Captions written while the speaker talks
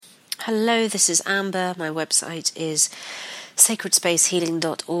Hello, this is Amber. My website is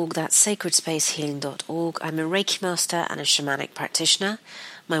sacredspacehealing.org. That's sacredspacehealing.org. I'm a Reiki master and a shamanic practitioner.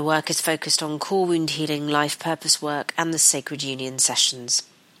 My work is focused on core wound healing, life purpose work, and the sacred union sessions.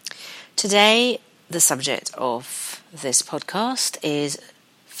 Today, the subject of this podcast is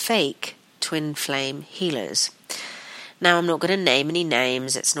fake twin flame healers. Now, I'm not going to name any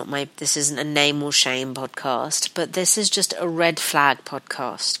names. This isn't a name or shame podcast, but this is just a red flag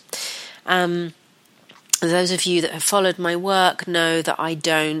podcast. Those of you that have followed my work know that I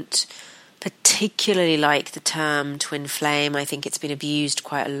don't particularly like the term twin flame. I think it's been abused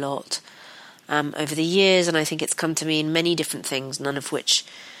quite a lot over the years, and I think it's come to mean many different things, none of which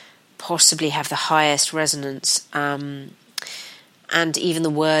possibly have the highest resonance. And even the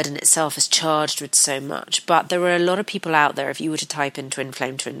word in itself is charged with so much. But there are a lot of people out there, if you were to type in twin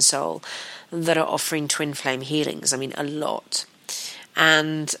flame, twin soul, that are offering twin flame healings. I mean, a lot.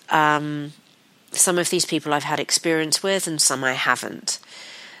 And some of these people I've had experience with and some I haven't.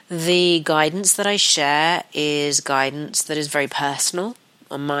 The guidance that I share is guidance that is very personal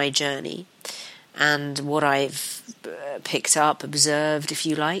on my journey and what I've picked up, observed, if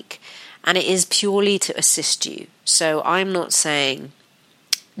you like. And it is purely to assist you. So I'm not saying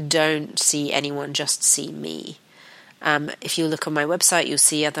don't see anyone, just see me. If you look on my website, you'll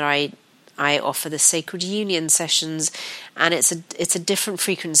see that I offer the sacred union sessions, and it's a different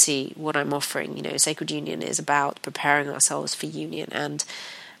frequency what I'm offering. You know, sacred union is about preparing ourselves for union and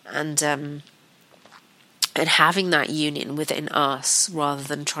having that union within us, rather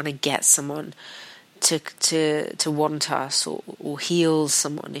than trying to get someone to want us or heal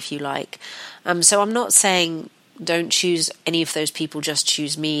someone, if you like. So I'm not saying don't choose any of those people, just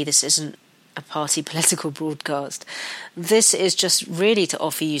choose me. This isn't a party political broadcast. This is just really to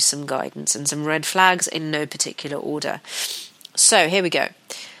offer you some guidance and some red flags in no particular order. So here we go.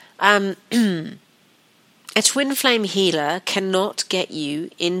 A twin flame healer cannot get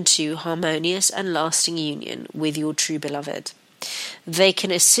you into harmonious and lasting union with your true beloved. They can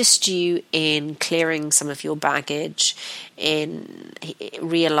assist you in clearing some of your baggage, in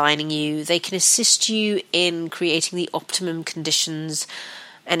realigning you. They can assist you in creating the optimum conditions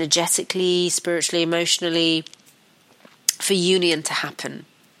energetically, spiritually, emotionally for union to happen.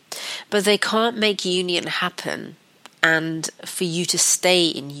 But they can't make union happen and for you to stay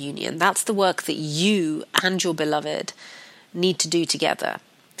in union. That's the work that you and your beloved need to do together.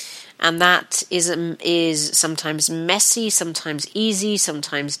 And that is sometimes messy, sometimes easy,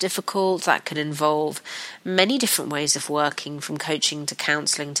 sometimes difficult. That can involve many different ways of working, from coaching to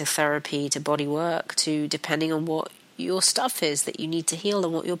counselling to therapy to body work, to depending on what your stuff is that you need to heal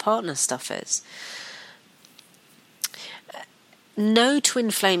and what your partner's stuff is. No twin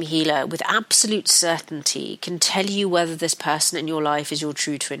flame healer with absolute certainty can tell you whether this person in your life is your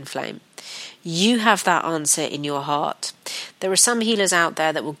true twin flame. You have that answer in your heart. There are some healers out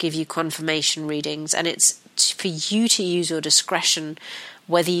there that will give you confirmation readings, and it's for you to use your discretion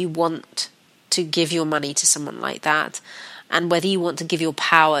whether you want to give your money to someone like that and whether you want to give your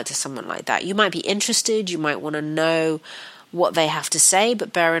power to someone like that. You might be interested, you might want to know what they have to say,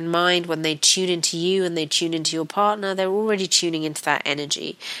 but bear in mind when they tune into you and they tune into your partner, they're already tuning into that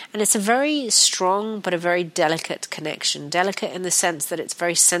energy. And it's a very strong but a very delicate connection. Delicate in the sense that it's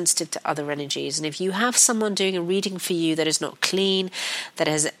very sensitive to other energies. And if you have someone doing a reading for you that is not clean, that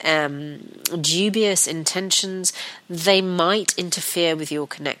has dubious intentions, they might interfere with your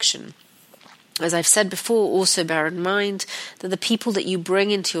connection. As I've said before, also bear in mind that the people that you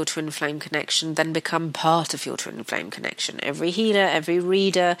bring into your twin flame connection then become part of your twin flame connection. Every healer, every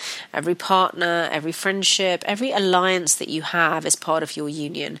reader, every partner, every friendship, every alliance that you have is part of your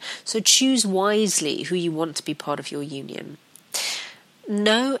union. So choose wisely who you want to be part of your union.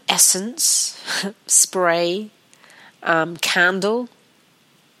 No essence, spray, candle,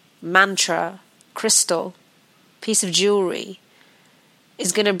 mantra, crystal, piece of jewelry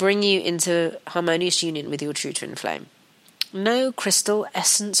is going to bring you into harmonious union with your true twin flame. No crystal,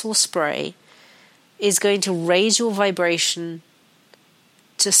 essence, or spray is going to raise your vibration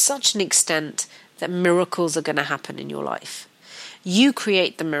to such an extent that miracles are going to happen in your life. You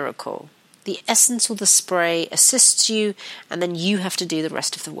create the miracle. The essence or the spray assists you, and then you have to do the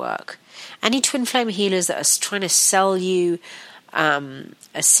rest of the work. Any twin flame healers that are trying to sell you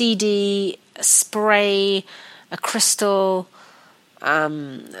a CD, a spray, a crystal, I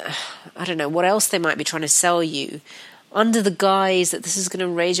don't know what else they might be trying to sell you, under the guise that this is going to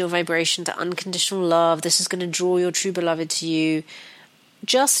raise your vibration to unconditional love, this is going to draw your true beloved to you.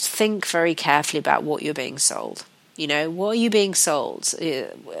 Just think very carefully about what you're being sold. You know, what are you being sold?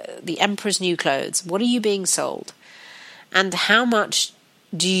 The Emperor's New Clothes. What are you being sold? And how much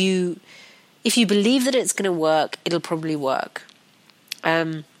If you believe that it's going to work, it'll probably work.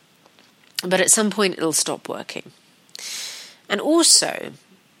 But at some point it'll stop working. And also,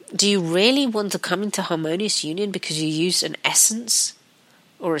 do you really want to come into harmonious union because you used an essence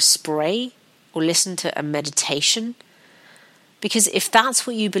or a spray or listen to a meditation? Because if that's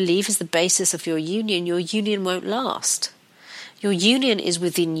what you believe is the basis of your union won't last. Your union is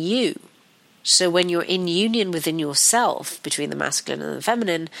within you. So when you're in union within yourself, between the masculine and the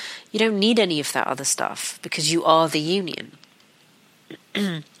feminine, you don't need any of that other stuff because you are the union.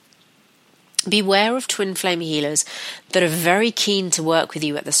 Beware of twin flame healers that are very keen to work with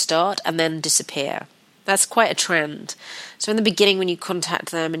you at the start and then disappear. That's quite a trend. So in the beginning, when you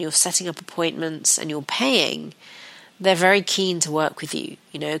contact them and you're setting up appointments and you're paying, they're very keen to work with you.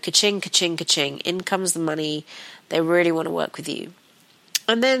 You know, ka-ching, ka-ching, ka-ching. In comes the money. They really want to work with you.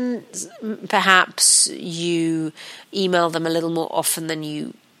 And then perhaps you email them a little more often than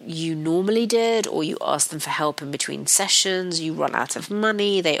you normally did, or you ask them for help in between sessions, you run out of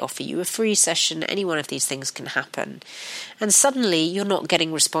money, they offer you a free session. Any one of these things can happen. And suddenly you're not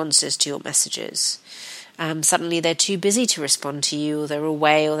getting responses to your messages. Suddenly they're too busy to respond to you, or there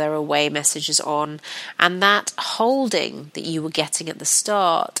are away messages on, and that holding that you were getting at the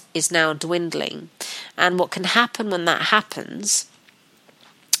start is now dwindling. And what can happen when that happens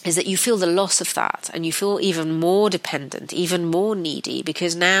is that you feel the loss of that, and you feel even more dependent, even more needy,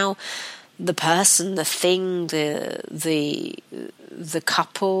 because now the person, the thing, the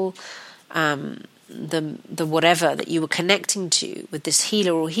couple, the whatever that you were connecting to with this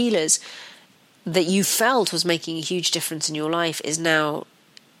healer or healers that you felt was making a huge difference in your life is now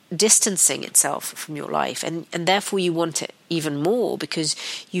distancing itself from your life, and therefore you want it even more because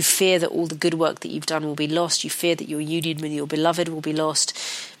you fear that all the good work that you've done will be lost. You fear that your union with your beloved will be lost.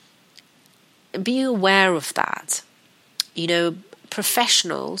 Be aware of that. You know,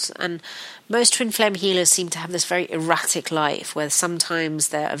 professionals and most twin flame healers seem to have this very erratic life where sometimes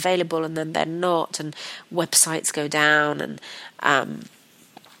they're available and then they're not, and websites go down, and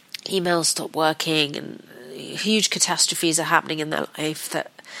emails stop working, and huge catastrophes are happening in their life that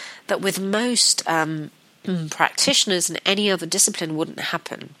with most practitioners in any other discipline wouldn't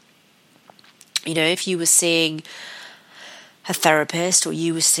happen. You know, if you were seeing a therapist, or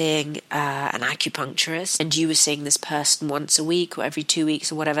you were seeing an acupuncturist, and you were seeing this person once a week or every 2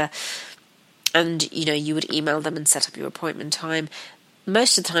 weeks or whatever, and you know you would email them and set up your appointment time,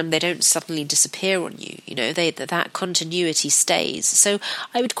 most of the time they don't suddenly disappear on you. You know, that continuity stays. So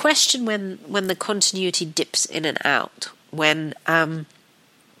I would question when the continuity dips in and out, when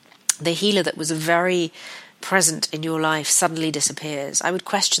the healer that was very present in your life suddenly disappears. I would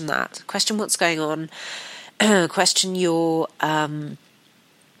question that. Question what's going on. Question your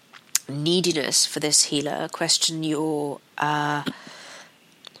neediness for this healer. Question your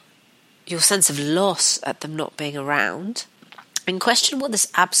sense of loss at them not being around. And question what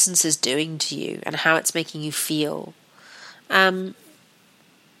this absence is doing to you and how it's making you feel.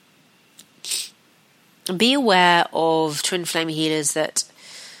 Be aware of twin flame healers that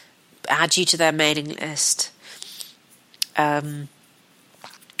add you to their mailing list.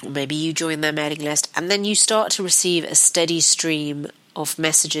 Maybe you join their mailing list, and then you start to receive a steady stream of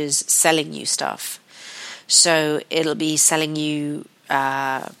messages selling you stuff. So it'll be selling you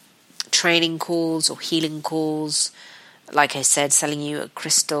training calls or healing calls. Like I said, selling you a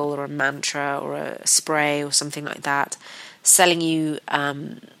crystal or a mantra or a spray or something like that. Selling you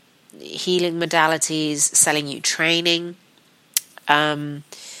healing modalities, selling you training.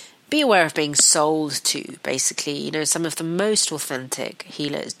 Be aware of being sold to, basically. You know, some of the most authentic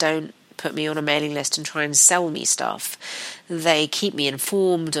healers don't put me on a mailing list and try and sell me stuff. They keep me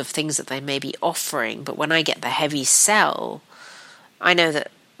informed of things that they may be offering, but when I get the heavy sell, I know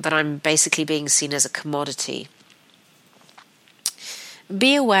that I'm basically being seen as a commodity.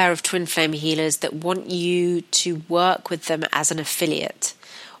 Be aware of twin flame healers that want you to work with them as an affiliate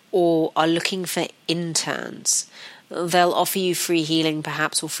or are looking for interns. They'll offer you free healing,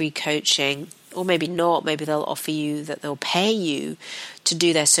 perhaps, or free coaching, or maybe not. Maybe they'll offer you that they'll pay you to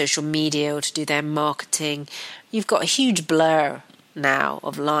do their social media or to do their marketing. You've got a huge blur now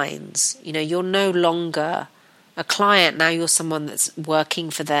of lines. You know, you're no longer a client. Now you're someone that's working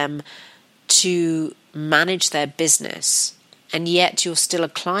for them to manage their business, and yet you're still a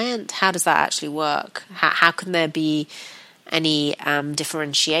client. How does that actually work? How can there be any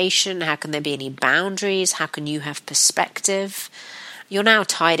differentiation? How can there be any boundaries? How can you have perspective? You're now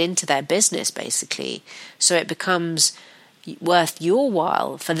tied into their business, basically. So it becomes worth your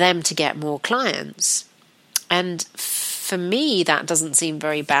while for them to get more clients. And for me, that doesn't seem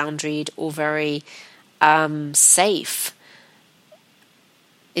very boundaried or very safe.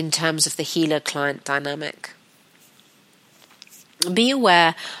 in terms of the healer-client dynamic. Be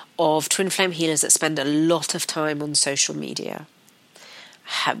aware of twin flame healers that spend a lot of time on social media.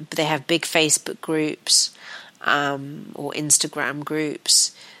 They have big Facebook groups or Instagram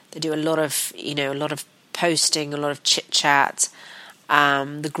groups. They do a lot of posting, a lot of chit chat.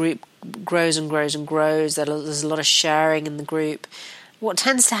 The group grows and grows and grows. There's a lot of sharing in the group. What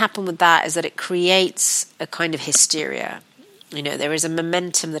tends to happen with that is that it creates a kind of hysteria. There is a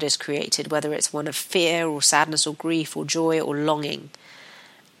momentum that is created, whether it's one of fear or sadness or grief or joy or longing.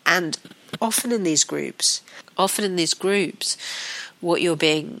 And often in these groups, what you're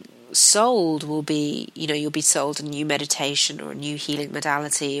being sold will be, you'll be sold a new meditation or a new healing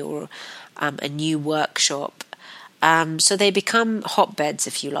modality or a new workshop. So they become hotbeds,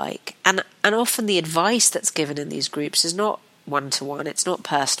 if you like. And often the advice that's given in these groups is not one-to-one. It's not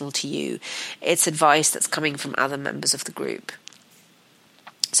personal to you. It's advice that's coming from other members of the group.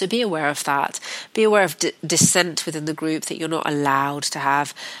 So be aware of that. Be aware of dissent within the group, that you're not allowed to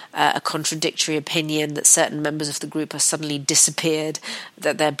have a contradictory opinion, that certain members of the group are suddenly disappeared,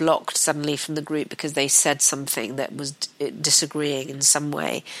 that they're blocked suddenly from the group because they said something that was disagreeing in some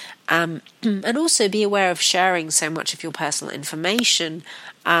way. And also be aware of sharing so much of your personal information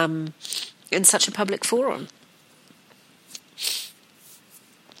in such a public forum.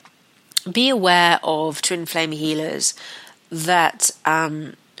 Be aware of twin flame healers that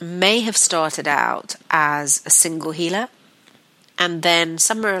may have started out as a single healer, and then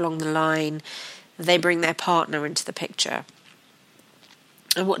somewhere along the line they bring their partner into the picture.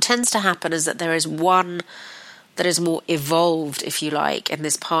 And what tends to happen is that there is one that is more evolved, if you like, in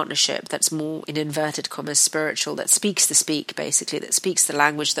this partnership, that's more, in inverted commas, spiritual, that speaks the speak, basically, that speaks the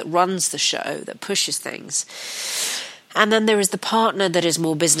language, that runs the show, that pushes things. And then there is the partner that is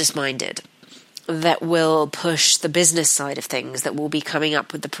more business-minded, that will push the business side of things, that will be coming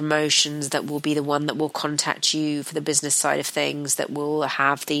up with the promotions, that will be the one that will contact you for the business side of things, that will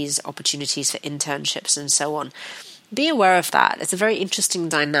have these opportunities for internships and so on. Be aware of that. It's a very interesting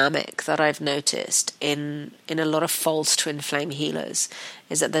dynamic that I've noticed in a lot of false twin flame healers,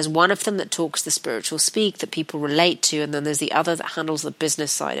 is that there's one of them that talks the spiritual speak that people relate to, and then there's the other that handles the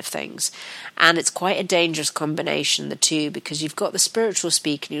business side of things. And it's quite a dangerous combination, the two, because you've got the spiritual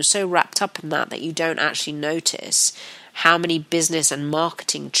speak and you're so wrapped up in that you don't actually notice how many business and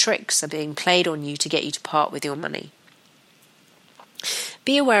marketing tricks are being played on you to get you to part with your money.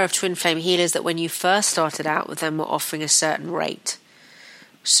 Be aware of twin flame healers that when you first started out with them were offering a certain rate.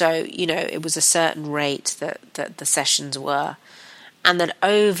 So, it was a certain rate that the sessions were. And that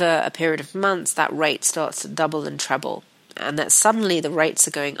over a period of months, that rate starts to double and treble. And that suddenly the rates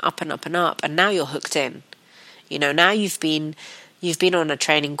are going up and up and up. And now you're hooked in. Now you've been on a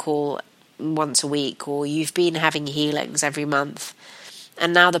training call once a week, or you've been having healings every month.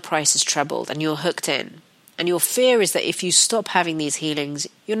 And now the price has trebled and you're hooked in. And your fear is that if you stop having these healings,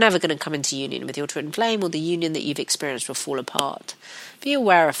 you're never going to come into union with your twin flame, or the union that you've experienced will fall apart. Be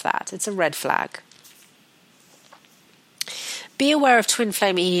aware of that. It's a red flag. Be aware of twin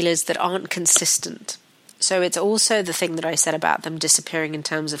flame healers that aren't consistent. So it's also the thing that I said about them disappearing in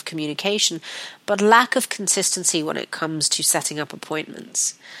terms of communication, but lack of consistency when it comes to setting up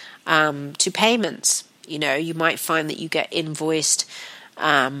appointments, to payments. You might find that you get invoiced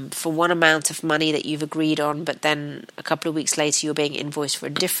for one amount of money that you've agreed on, but then a couple of weeks later you're being invoiced for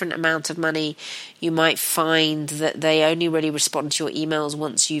a different amount of money. You might find that they only really respond to your emails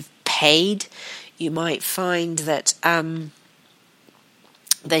once you've paid. You might find that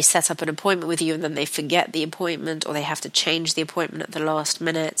they set up an appointment with you and then they forget the appointment, or they have to change the appointment at the last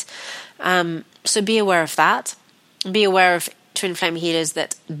minute. So be aware of that. Be aware of twin flame healers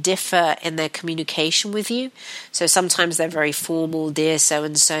that differ in their communication with you. So sometimes they're very formal, dear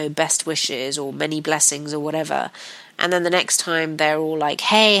so-and-so, best wishes, or many blessings, or whatever. And then the next time they're all like,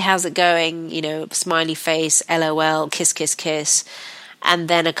 hey, how's it going? Smiley face, LOL, kiss, kiss, kiss. And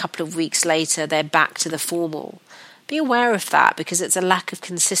then a couple of weeks later, they're back to the formal. Be aware of that, because it's a lack of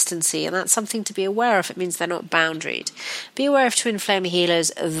consistency, and that's something to be aware of. It means they're not boundaried. Be aware of twin flame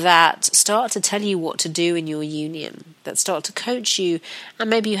healers that start to tell you what to do in your union, that start to coach you, and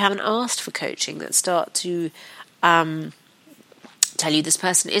maybe you haven't asked for coaching, that start to tell you this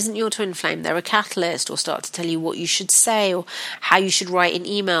person isn't your twin flame, they're a catalyst, or start to tell you what you should say, or how you should write an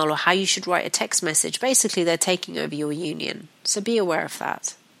email, or how you should write a text message. Basically, they're taking over your union. So be aware of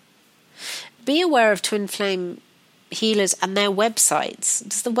that. Be aware of twin flame healers and their websites.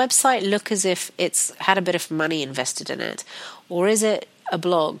 Does the website look as if it's had a bit of money invested in it? Or is it a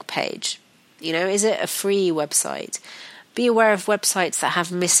blog page? Is it a free website? Be aware of websites that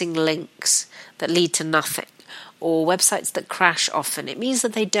have missing links that lead to nothing. or websites that crash often, it means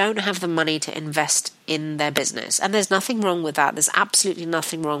that they don't have the money to invest in their business. And there's nothing wrong with that. There's absolutely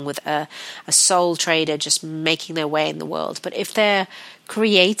nothing wrong with a sole trader just making their way in the world. But if they're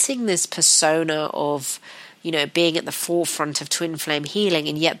creating this persona of, being at the forefront of twin flame healing,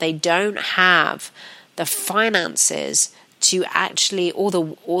 and yet they don't have the finances to actually, or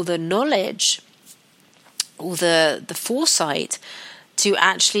the knowledge, or the foresight to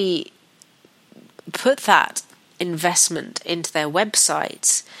actually put that investment into their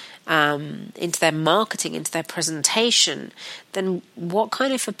websites, into their marketing, into their presentation, then what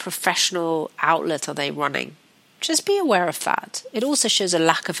kind of a professional outlet are they running? Just be aware of that. It also shows a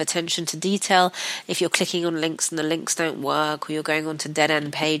lack of attention to detail if you're clicking on links and the links don't work, or you're going onto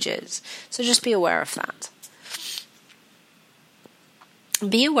dead-end pages. So just be aware of that.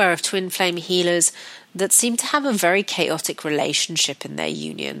 Be aware of twin flame healers that seem to have a very chaotic relationship in their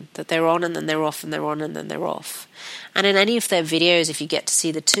union, that they're on and then they're off and they're on and then they're off. And in any of their videos, if you get to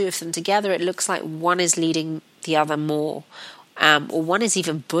see the two of them together, it looks like one is leading the other more, or one is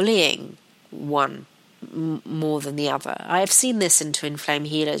even bullying one more than the other. I have seen this in twin flame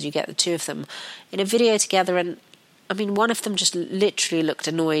healers. You get the two of them in a video together, and one of them just literally looked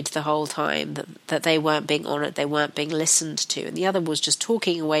annoyed the whole time that they weren't being honoured, they weren't being listened to, and the other was just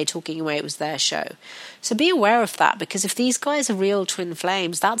talking away, it was their show. So be aware of that, because if these guys are real twin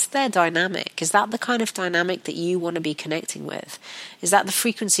flames, that's their dynamic. Is that the kind of dynamic that you want to be connecting with? Is that the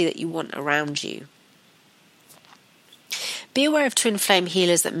frequency that you want around you? Be aware of twin flame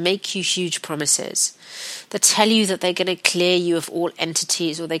healers that make you huge promises, that tell you that they're going to clear you of all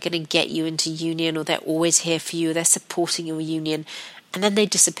entities, or they're going to get you into union, or they're always here for you, they're supporting your union, and then they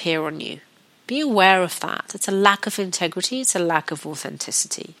disappear on you. Be aware of that. It's a lack of integrity, it's a lack of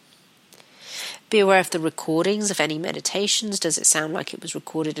authenticity. Be aware of the recordings of any meditations. Does it sound like it was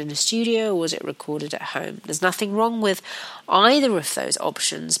recorded in a studio, or was it recorded at home? There's nothing wrong with either of those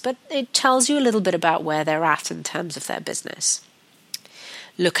options, but it tells you a little bit about where they're at in terms of their business.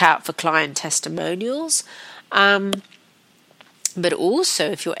 Look out for client testimonials, but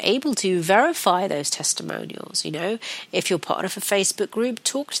also if you're able to verify those testimonials. If you're part of a Facebook group,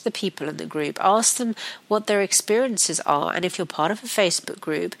 talk to the people in the group, ask them what their experiences are. And if you're part of a Facebook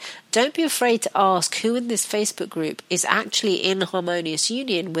group, don't be afraid to ask who in this Facebook group is actually in harmonious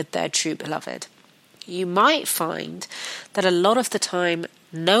union with their true beloved. You might find that a lot of the time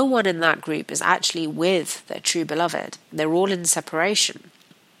no one in that group is actually with their true beloved. They're all in separation.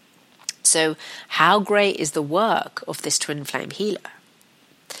 So how great is the work of this twin flame healer?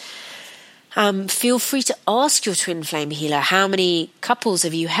 Feel free to ask your twin flame healer, how many couples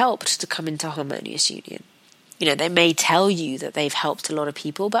have you helped to come into harmonious union? They may tell you that they've helped a lot of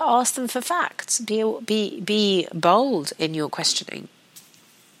people, but ask them for facts. Be bold in your questioning.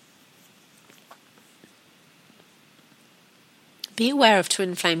 Be aware of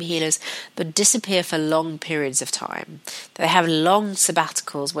twin flame healers that disappear for long periods of time. They have long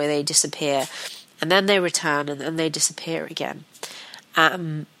sabbaticals where they disappear and then they return and then they disappear again.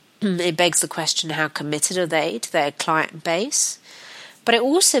 It begs the question, how committed are they to their client base? But it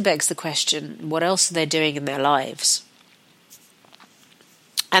also begs the question, what else are they doing in their lives?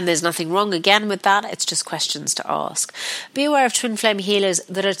 And there's nothing wrong again with that. It's just questions to ask. Be aware of twin flame healers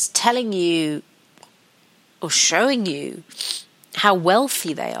that are telling you or showing you how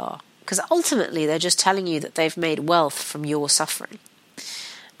wealthy they are, because ultimately they're just telling you that they've made wealth from your suffering.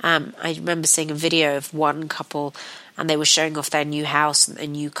 I remember seeing a video of one couple, and they were showing off their new house and their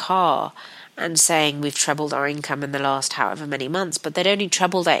new car and saying, we've trebled our income in the last however many months. But they'd only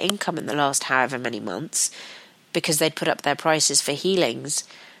trebled their income in the last however many months because they'd put up their prices for healings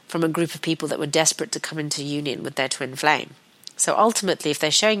from a group of people that were desperate to come into union with their twin flame. So ultimately, if they're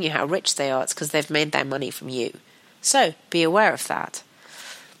showing you how rich they are, it's because they've made their money from you. So be aware of that.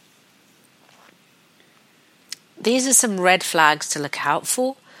 These are some red flags to look out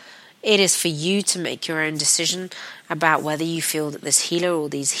for. It is for you to make your own decision about whether you feel that this healer or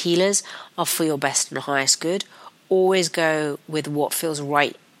these healers are for your best and highest good. Always go with what feels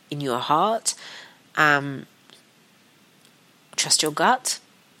right in your heart. Trust your gut.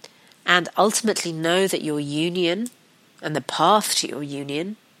 And ultimately know that your union and the path to your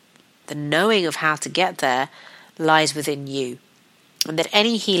union, the knowing of how to get there, lies within you, and that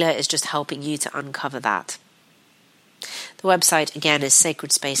any healer is just helping you to uncover that. The website again is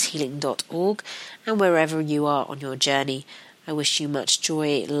sacredspacehealing.org, and wherever you are on your journey, I wish you much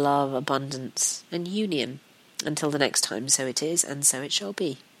joy, love, abundance, and union. Until the next time, so it is, and so it shall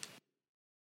be.